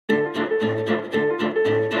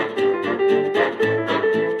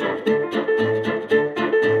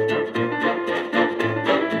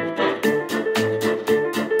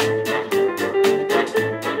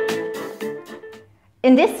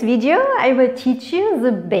In this video, I will teach you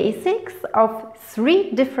the basics of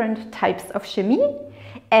 3 different types of shimmy,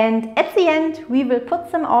 and at the end we will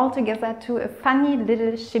put them all together to a funny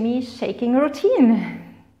little shimmy shaking routine.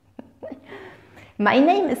 My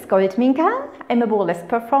name is Goldminka. I'm a burlesque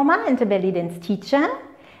performer and a belly dance teacher,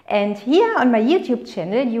 and here on my YouTube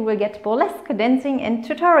channel you will get burlesque dancing and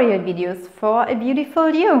tutorial videos for a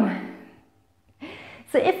beautiful you.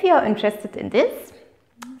 So if you are interested in this,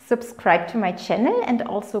 subscribe to my channel and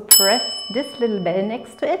also press this little bell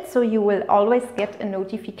next to it so you will always get a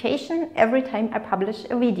notification every time I publish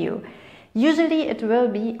a video. Usually it will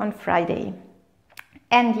be on Friday.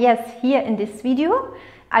 And yes, here in this video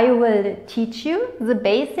I will teach you the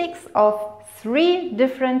basics of 3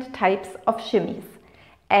 different types of shimmies.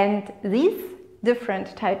 And these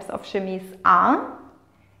different types of shimmies are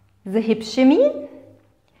the hip shimmy,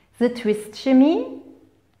 the twist shimmy,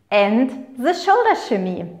 and the shoulder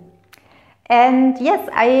shimmy. And yes,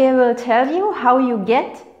 I will tell you how you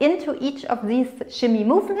get into each of these shimmy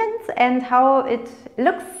movements and how it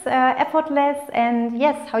looks effortless, and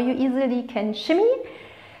yes, how you easily can shimmy.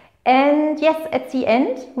 And yes, at the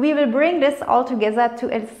end we will bring this all together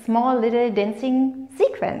to a small little dancing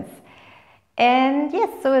sequence. And yes,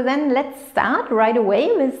 so then let's start right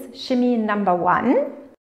away with shimmy number 1,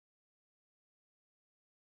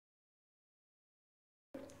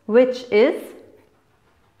 which is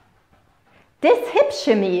this hip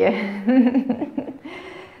shimmy.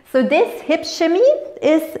 So this hip shimmy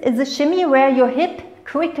is a shimmy where your hip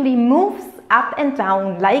quickly moves up and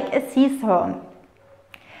down like a seesaw.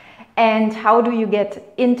 And how do you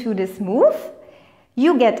get into this move?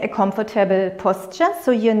 You get a comfortable posture,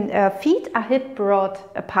 so your feet are hip broad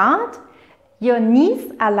apart, your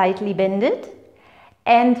knees are lightly bended,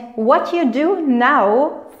 and what you do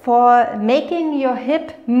now for making your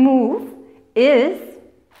hip move is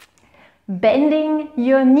bending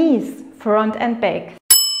your knees front and back.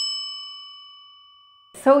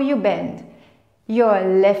 So you bend your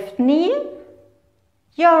left knee,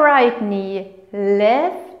 your right knee,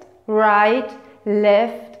 left, right,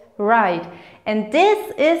 left, right. And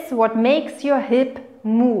this is what makes your hip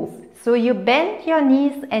move. So you bend your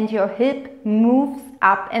knees and your hip moves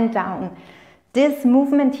up and down. This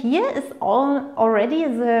movement here is already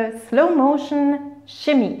the slow motion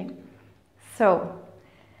shimmy. So,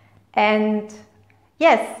 and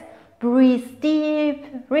yes, breathe deep,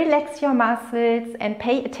 relax your muscles and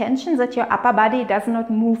pay attention that your upper body does not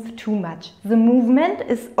move too much. The movement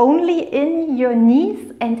is only in your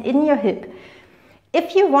knees and in your hip.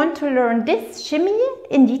 If you want to learn this shimmy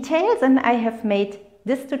in detail, then I have made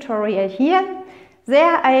this tutorial here.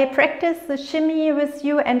 There I practice the shimmy with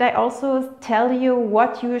you, and I also tell you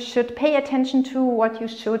what you should pay attention to, what you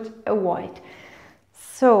should avoid.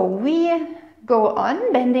 So we go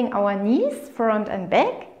on bending our knees front and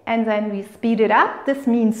back, and then we speed it up. This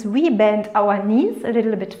means we bend our knees a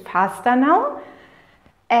little bit faster now.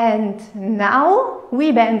 And now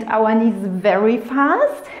we bend our knees very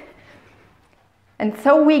fast. And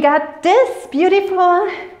so we got this beautiful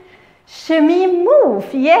shimmy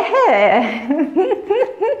move. Yeah!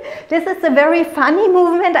 This is a very funny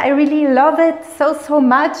movement. I really love it so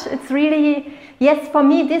much. It's really, yes, for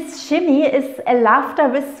me this shimmy is a laughter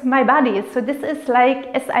with my body. So this is like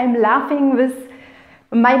as I'm laughing with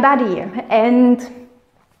my body. And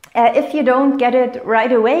if you don't get it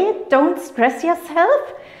right away, don't stress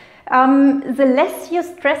yourself. The less you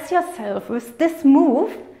stress yourself with this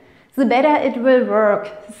move, the better it will work.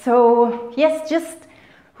 So yes, just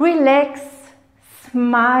relax,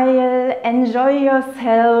 smile, enjoy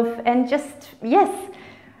yourself, and just, yes,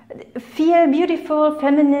 feel beautiful,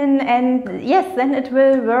 feminine, and yes, then it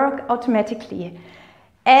will work automatically.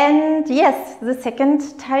 And yes, the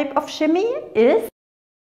second type of shimmy is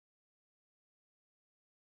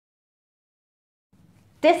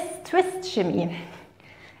this twist shimmy.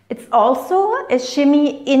 It's also a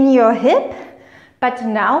shimmy in your hip, but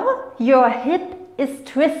now your hip is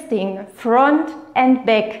twisting front and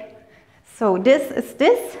back. So this is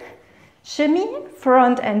this shimmy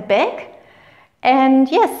front and back. And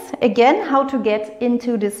yes, again, how to get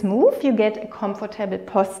into this move? You get a comfortable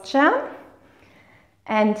posture,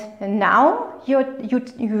 and now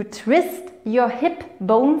you twist your hip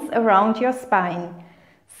bones around your spine.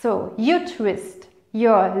 So you twist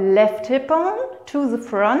your left hip bone to the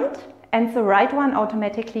front and the right one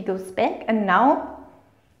automatically goes back, and now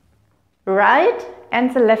right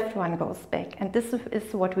and the left one goes back. And this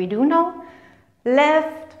is what we do now.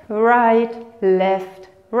 Left, right, left,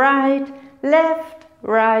 right, left,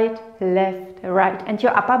 right, left, right. And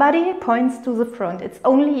your upper body points to the front. It's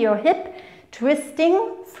only your hip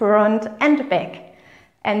twisting front and back.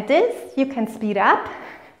 And this you can speed up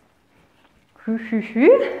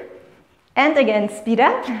And again, speed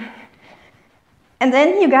up. And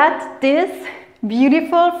then you got this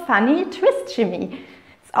beautiful, funny twist shimmy.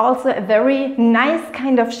 It's also a very nice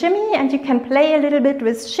kind of shimmy, and you can play a little bit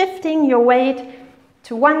with shifting your weight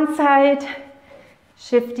to one side,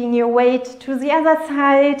 shifting your weight to the other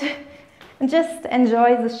side, and just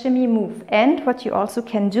enjoy the shimmy move. And what you also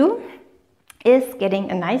can do is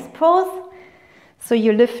getting a nice pose. So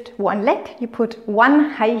you lift one leg, you put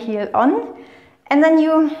one high heel on, and then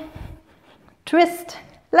you twist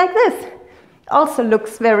like this. Also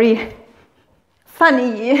looks very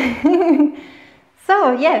funny.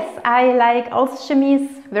 So yes, I like also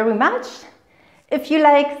shimmies very much. If you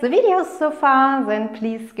like the video so far, then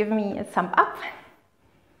please give me a thumb up.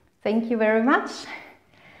 Thank you very much.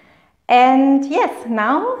 And yes,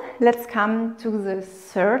 now let's come to the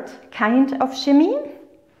third kind of shimmy.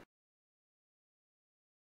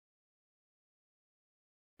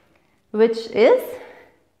 Which is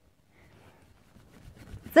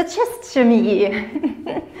the chest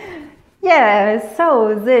shimmy. Yeah,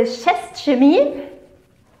 so the chest shimmy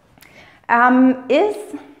is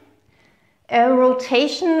a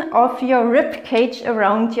rotation of your rib cage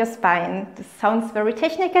around your spine. This sounds very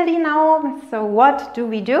technically now. So what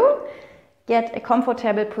do? Get a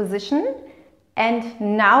comfortable position, and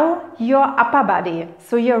now your upper body.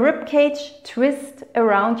 So your rib cage twists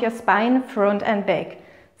around your spine, front and back.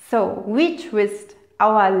 So we twist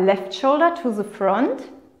our left shoulder to the front,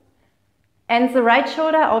 and the right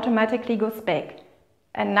shoulder automatically goes back.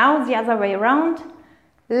 And now the other way around,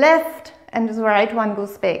 left, and the right one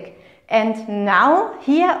goes back. And now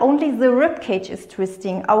here only the rib cage is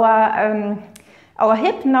twisting. Our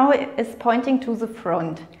hip now is pointing to the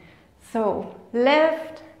front. So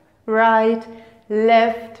left, right,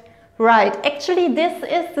 left, right. Actually, this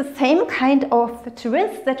is the same kind of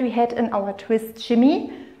twist that we had in our twist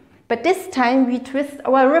shimmy, but this time we twist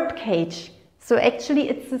our rib cage. So actually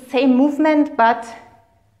it's the same movement, but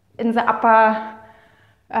in the upper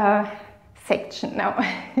section now.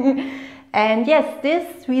 And yes,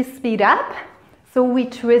 this we speed up, so we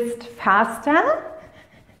twist faster.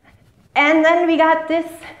 And then we got this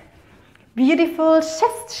beautiful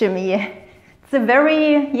chest shimmy. It's a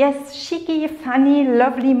very, yes, cheeky, funny,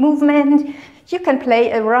 lovely movement. You can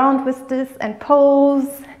play around with this and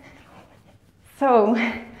pose. So,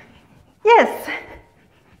 yes.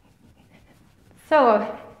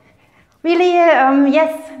 So, really,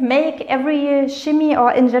 yes, make every shimmy,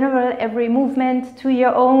 or in general every movement, to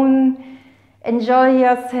your own. Enjoy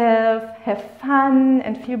yourself, have fun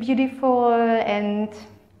and feel beautiful. And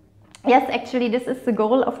yes, actually this is the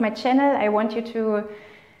goal of my channel. I want you to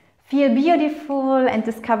feel beautiful and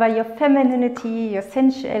discover your femininity, your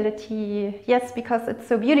sensuality. Yes, because it's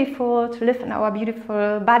so beautiful to live in our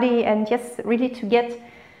beautiful body, and yes, really to get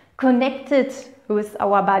connected with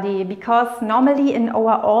our body, because normally in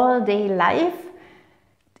our all-day life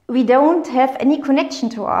we don't have any connection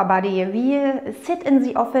to our body. We sit in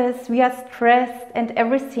the office, we are stressed and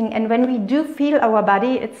everything, and when we do feel our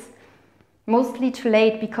body, it's mostly too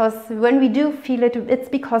late, because when we do feel it, it's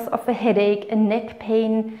because of a headache, a neck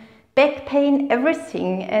pain, back pain,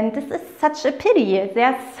 everything. And this is such a pity. There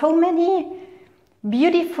are so many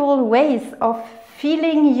beautiful ways of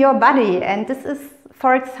feeling your body, and this is,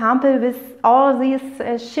 for example, with all these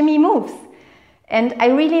shimmy moves. And I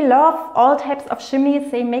really love all types of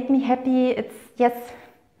shimmies. They make me happy. It's, yes.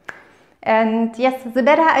 And yes, the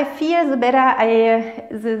better I feel,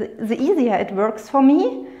 the easier it works for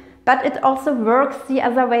me. But it also works the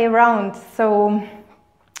other way around. So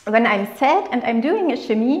when I'm sad and I'm doing a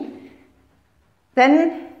shimmy,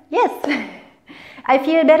 then yes, I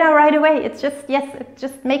feel better right away. It's just, yes, it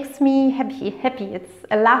just makes me happy. It's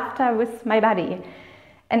a laughter with my body.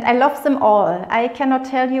 And I love them all. I cannot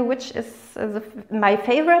tell you which is my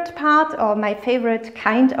favorite part or my favorite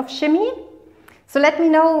kind of shimmy. So let me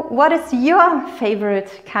know, what is your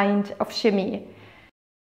favorite kind of shimmy?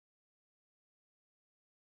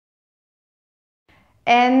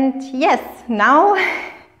 And yes, now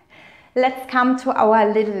let's come to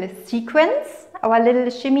our little sequence, our little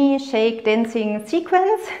shimmy, shake, dancing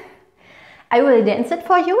sequence. I will dance it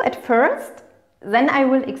for you at first, then I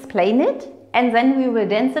will explain it, and then we will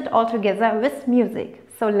dance it all together with music.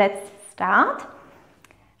 So let's start.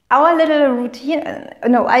 Our little routine,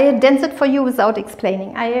 no, I dance it for you without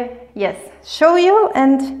explaining. Yes, show you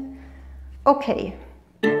and okay.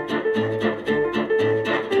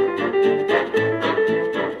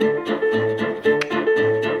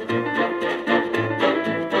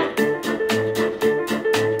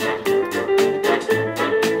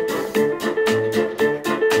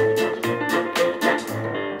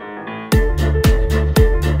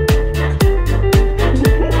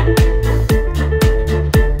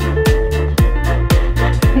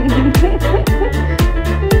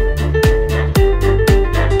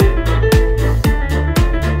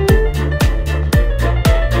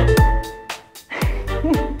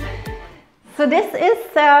 So this is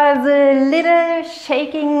the little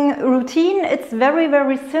shaking routine. It's very,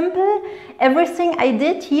 very simple. Everything I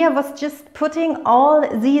did here was just putting all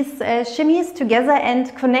these shimmies together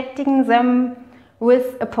and connecting them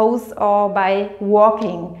with a pose or by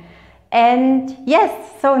walking. And yes,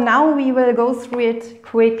 so now we will go through it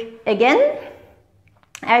quick again.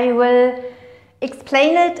 I will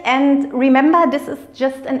explain it, and remember, this is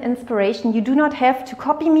just an inspiration. You do not have to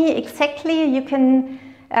copy me exactly. You can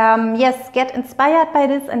yes, get inspired by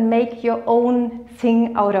this and make your own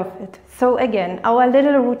thing out of it. So again, our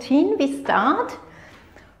little routine, we start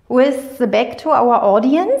with the back to our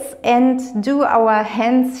audience and do our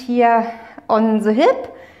hands here on the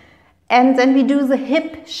hip, and then we do the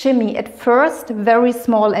hip shimmy at first, very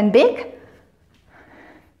small and big,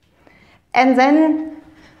 and then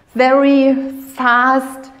very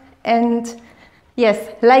fast and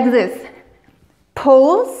yes, like this.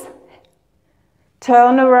 Pose,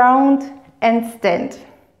 turn around and stand.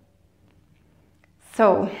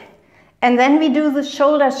 So, and then we do the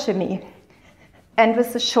shoulder shimmy. And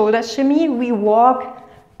with the shoulder shimmy, we walk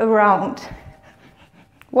around.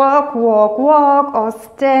 Walk, walk, walk, or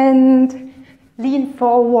stand, lean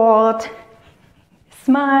forward,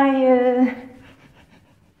 smile,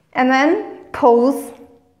 and then pose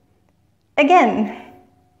again.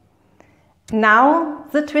 Now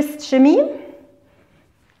the twist shimmy.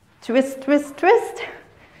 Twist, twist, twist.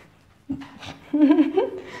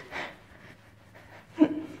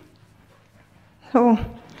 So,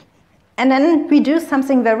 and then we do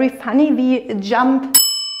something very funny. We jump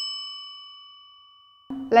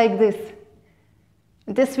like this.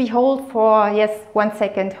 This we hold for, yes, 1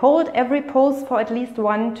 second. Hold every pose for at least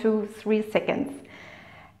 1, 2, 3 seconds.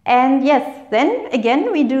 And yes, then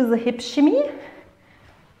again we do the hip shimmy.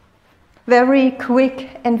 Very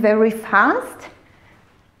quick and very fast.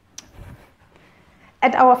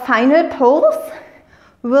 And our final pose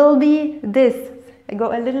will be this. I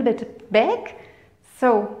go a little bit back.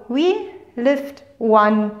 So we lift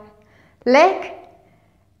one leg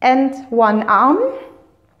and one arm.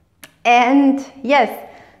 And yes,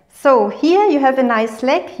 so here you have a nice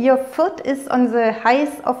leg. Your foot is on the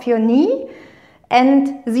height of your knee.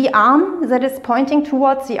 And the arm that is pointing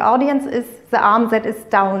towards the audience is the arm that is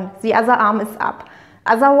down. The other arm is up.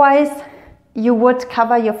 Otherwise, you would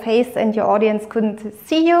cover your face and your audience couldn't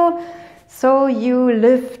see you. So you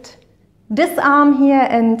lift this arm here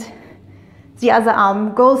and the other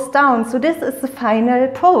arm goes down. So this is the final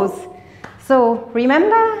pose. So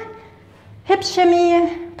remember, hip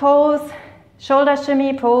shimmy, pose, shoulder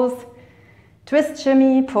shimmy, pose, twist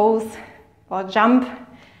shimmy, pose, or jump,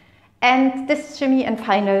 and this shimmy and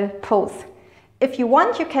final pose. If you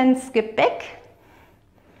want, you can skip back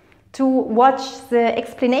to watch the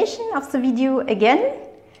explanation of the video again.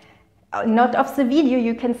 Not of the video,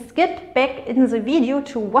 you can skip back in the video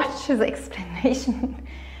to watch the explanation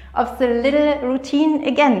of the little routine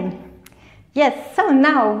again. Yes, so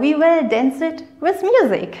now we will dance it with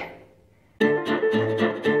music.